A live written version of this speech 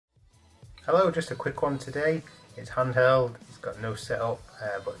Hello, just a quick one today. It's handheld, it's got no setup,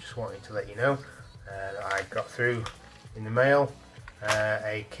 but just wanted to let you know I got through in the mail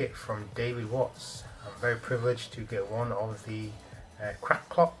a kit from David Watts. I'm very privileged to get one of the crack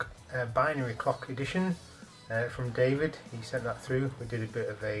clock binary clock edition from David. He sent that through. We did a bit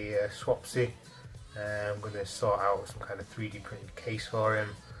of a swapsie. I'm going to sort out some kind of 3D printed case for him,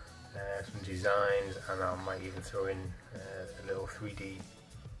 some designs, and I might even throw in a little 3D,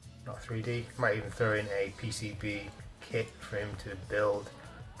 not 3D, might even throw in a PCB kit for him to build,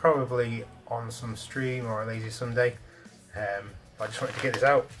 probably on some stream or a lazy Sunday. I just wanted to get this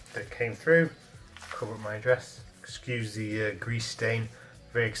out. It came through, cover up my address, excuse the grease stain.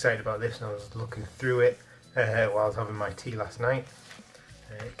 Very excited about this, and I was looking through it while I was having my tea last night.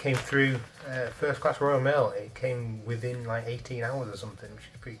 It came through first class Royal Mail. It came within like 18 hours or something, which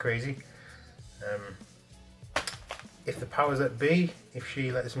is pretty crazy. If the powers that be, if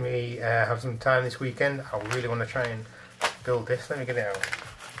she lets me have some time this weekend, I really want to try and build this. Let me get it out.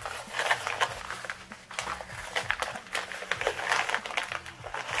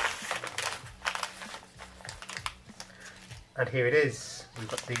 And here it is. We've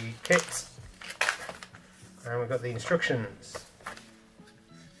got the kit and we've got the instructions.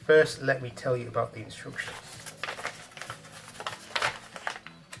 First, let me tell you about the instructions.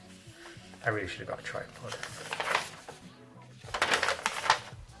 I really should have got a tripod.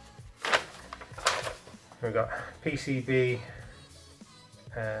 We've got PCB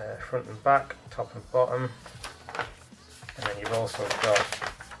front and back, top and bottom, and then you've also got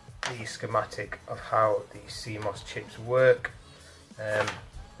the schematic of how the CMOS chips work.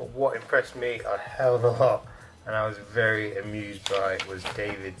 But what impressed me a hell of a lot, and I was very amused by, was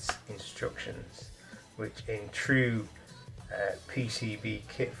David's instructions, which in true PCB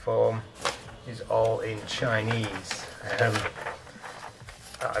kit form is all in Chinese.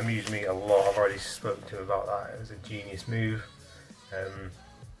 That amused me a lot. I've already spoken to him about that. It was a genius move.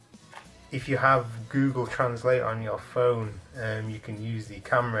 If you have Google Translate on your phone, you can use the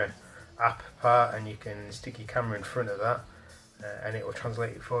camera app part, and you can stick your camera in front of that, and it will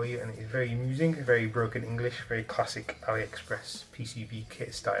translate it for you, and it's very amusing, very broken English, very classic AliExpress PCB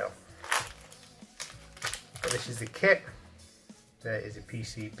kit style. But this is the kit. There is a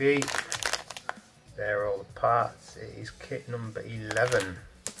PCB. There are all the parts. It is kit number 11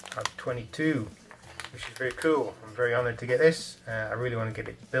 out of 22, which is very cool. I'm very honoured to get this. I really want to get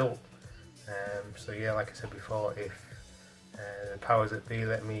it built. So yeah, like I said before, if the powers that be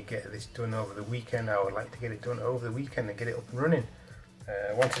let me get this done over the weekend, I would like to get it done over the weekend and get it up and running.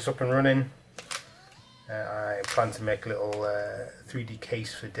 Once it's up and running, I plan to make a little 3D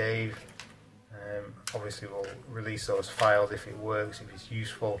case for Dave. Obviously we'll release those files if it works, if it's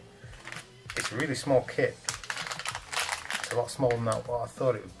useful. It's a really small kit. It's a lot smaller than what I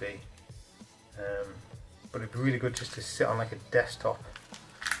thought it would be. But it'd be really good just to sit on like a desktop.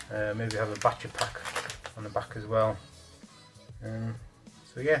 Maybe have a battery pack on the back as well.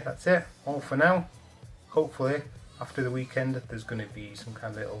 So yeah, that's it. All for now. Hopefully, after the weekend, there's going to be some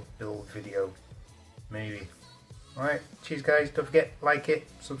kind of little build video. Maybe. Alright, cheers guys. Don't forget, like it,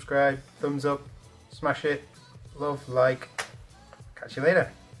 subscribe, thumbs up, smash it. Love, like. Catch you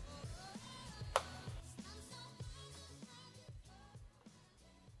later.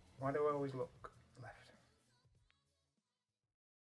 Why do I always look?